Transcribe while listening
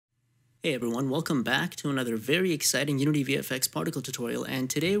Hey everyone, welcome back to another very exciting Unity VFX particle tutorial, and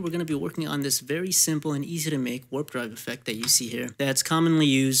today we're going to be working on this very simple and easy to make warp drive effect that you see here. That's commonly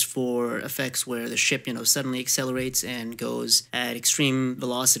used for effects where the ship, suddenly accelerates and goes at extreme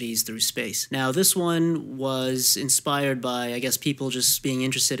velocities through space. Now this one was inspired by, I guess, people just being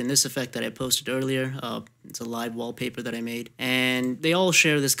interested in this effect that I posted earlier. It's a live wallpaper that I made, and they all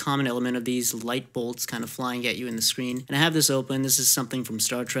share this common element of these light bolts kind of flying at you in the screen. And I have this open. This is something from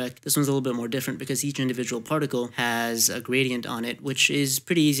Star Trek. This one's a little bit more different because each individual particle has a gradient on it, which is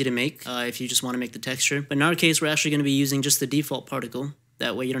pretty easy to make if you just want to make the texture. But in our case, we're actually going to be using just the default particle.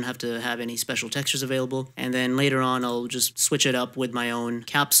 That way you don't have to have any special textures available. And then later on, I'll just switch it up with my own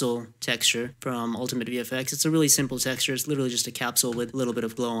capsule texture from Ultimate VFX. It's a really simple texture. It's literally just a capsule with a little bit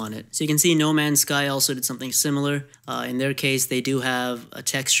of glow on it. So you can see No Man's Sky also did something similar. In their case, they do have a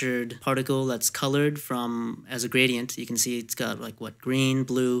textured particle that's colored as a gradient. You can see it's got green,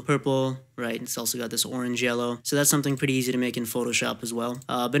 blue, purple, right? It's also got this orange, yellow. So that's something pretty easy to make in Photoshop as well.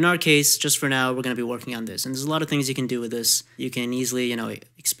 But in our case, just for now, we're going to be working on this. And there's a lot of things you can do with this. You can easily,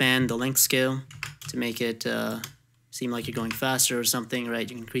 expand the length scale to make it seem like you're going faster or something, right?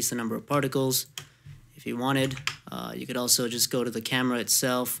 You can increase the number of particles if you wanted. You could also just go to the camera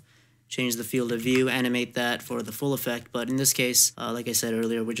itself, change the field of view, animate that for the full effect. But in this case, like I said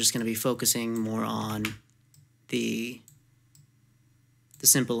earlier, we're just going to be focusing more on the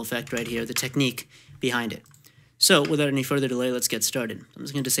simple effect right here, the technique behind it. So without any further delay, let's get started. I'm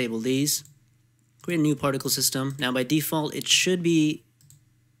just going to disable these, create a new particle system. Now by default, the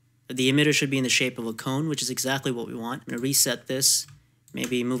emitter should be in the shape of a cone, which is exactly what we want. I'm going to reset this,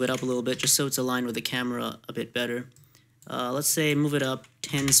 maybe move it up a little bit just so it's aligned with the camera a bit better. Let's say move it up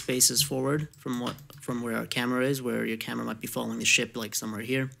 10 spaces forward from where our camera is, where your camera might be following the ship like somewhere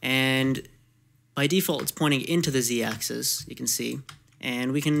here. And by default, it's pointing into the z-axis, you can see.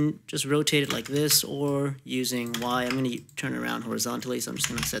 And we can just rotate it like this, or using Y. I'm going to turn it around horizontally, so I'm just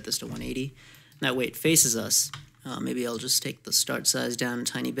going to set this to 180. That way it faces us. Maybe I'll just take the start size down a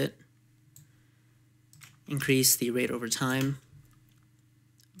tiny bit. Increase the rate over time.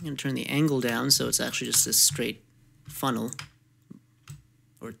 I'm going to turn the angle down so it's actually just this straight funnel,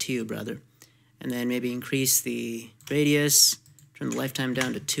 or tube rather. And then maybe increase the radius, turn the lifetime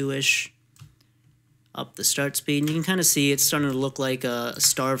down to 2-ish. Up the start speed, and you can kind of see it's starting to look like a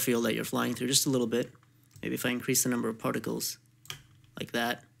star field that you're flying through just a little bit. Maybe if I increase the number of particles like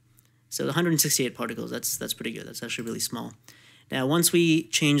that. So the 168 particles, that's pretty good. That's actually really small. Now once we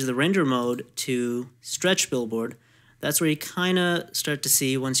change the render mode to stretch billboard, that's where you kind of start to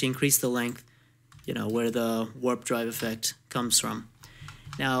see, once you increase the length, where the warp drive effect comes from.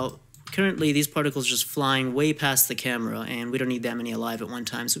 Now currently, these particles are just flying way past the camera, and we don't need that many alive at one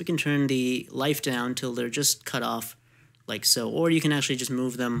time. So we can turn the life down till they're just cut off, like so. Or you can actually just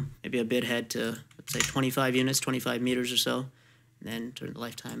move them maybe a bit ahead to, let's say, 25 units, 25 meters or so. And then turn the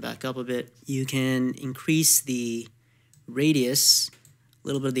lifetime back up a bit. You can increase the radius, a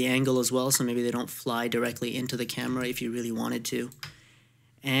little bit of the angle as well, so maybe they don't fly directly into the camera if you really wanted to.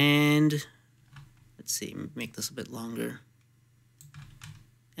 And let's see, make this a bit longer.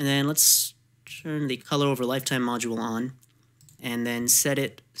 And then let's turn the color over lifetime module on and then set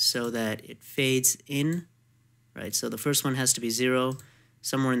it so that it fades in, right? So the first one has to be 0,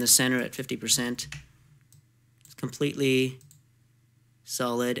 somewhere in the center at 50%. It's completely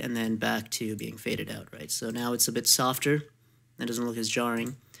solid, and then back to being faded out, right? So now it's a bit softer. That doesn't look as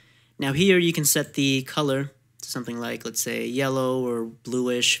jarring. Now here you can set the color to something like, let's say, yellow or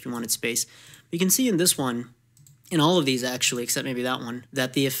bluish if you wanted space. But you can see in this one, in all of these actually, except maybe that one,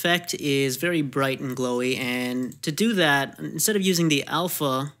 that the effect is very bright and glowy. And to do that, instead of using the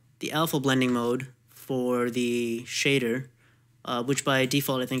alpha blending mode for the shader, which by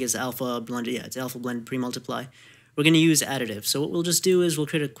default I think is alpha blended, it's alpha blended pre-multiply, we're going to use additive. So what we'll just do is we'll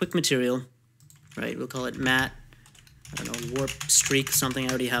create a quick material, right? We'll call it matte, I don't know, warp streak something. I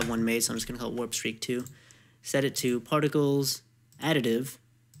already have one made, so I'm just going to call it warp streak 2. Set it to particles, additive,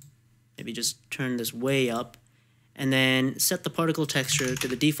 maybe just turn this way up. And then set the particle texture to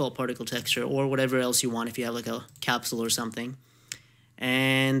the default particle texture, or whatever else you want if you have like a capsule or something.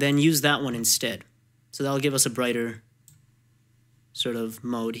 And then use that one instead. So that'll give us a brighter sort of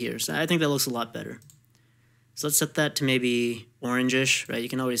mode here. So I think that looks a lot better. So let's set that to maybe orangish, right? You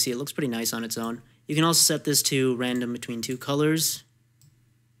can already see it looks pretty nice on its own. You can also set this to random between 2 colors,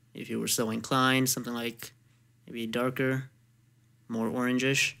 if you were so inclined, something like maybe darker, more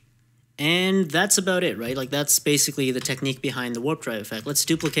orangish. And that's about it, right? Like that's basically the technique behind the warp drive effect. Let's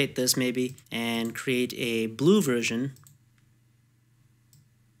duplicate this maybe and create a blue version.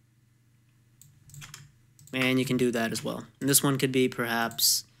 And you can do that as well. And this one could be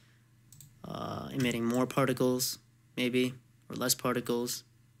perhaps emitting more particles, maybe, or less particles.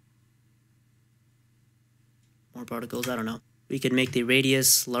 More particles, I don't know. We could make the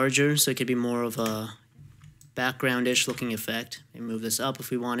radius larger, so it could be more of a background-ish looking effect. Maybe move this up if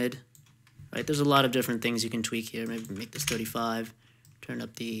we wanted. Right, there's a lot of different things you can tweak here. Maybe make this 35, turn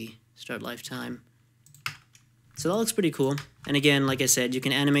up the start lifetime. So that looks pretty cool. And again, like I said, you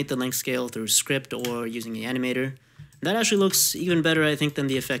can animate the length scale through script or using the animator. That actually looks even better, I think, than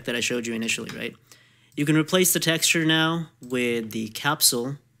the effect that I showed you initially, right? You can replace the texture now with the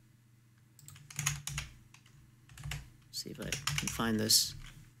capsule. See if I can find this.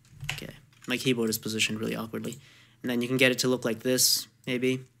 Okay, my keyboard is positioned really awkwardly. And then you can get it to look like this,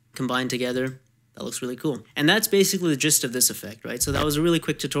 maybe, combined together. That looks really cool. And that's basically the gist of this effect, right? So that was a really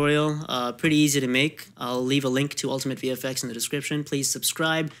quick tutorial, pretty easy to make. I'll leave a link to Ultimate VFX in the description. Please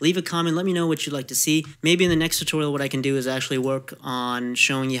subscribe, leave a comment, let me know what you'd like to see. Maybe in the next tutorial what I can do is actually work on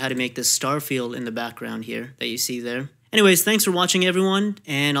showing you how to make this star field in the background here that you see there. Anyways, thanks for watching everyone,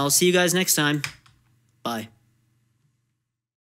 and I'll see you guys next time. Bye.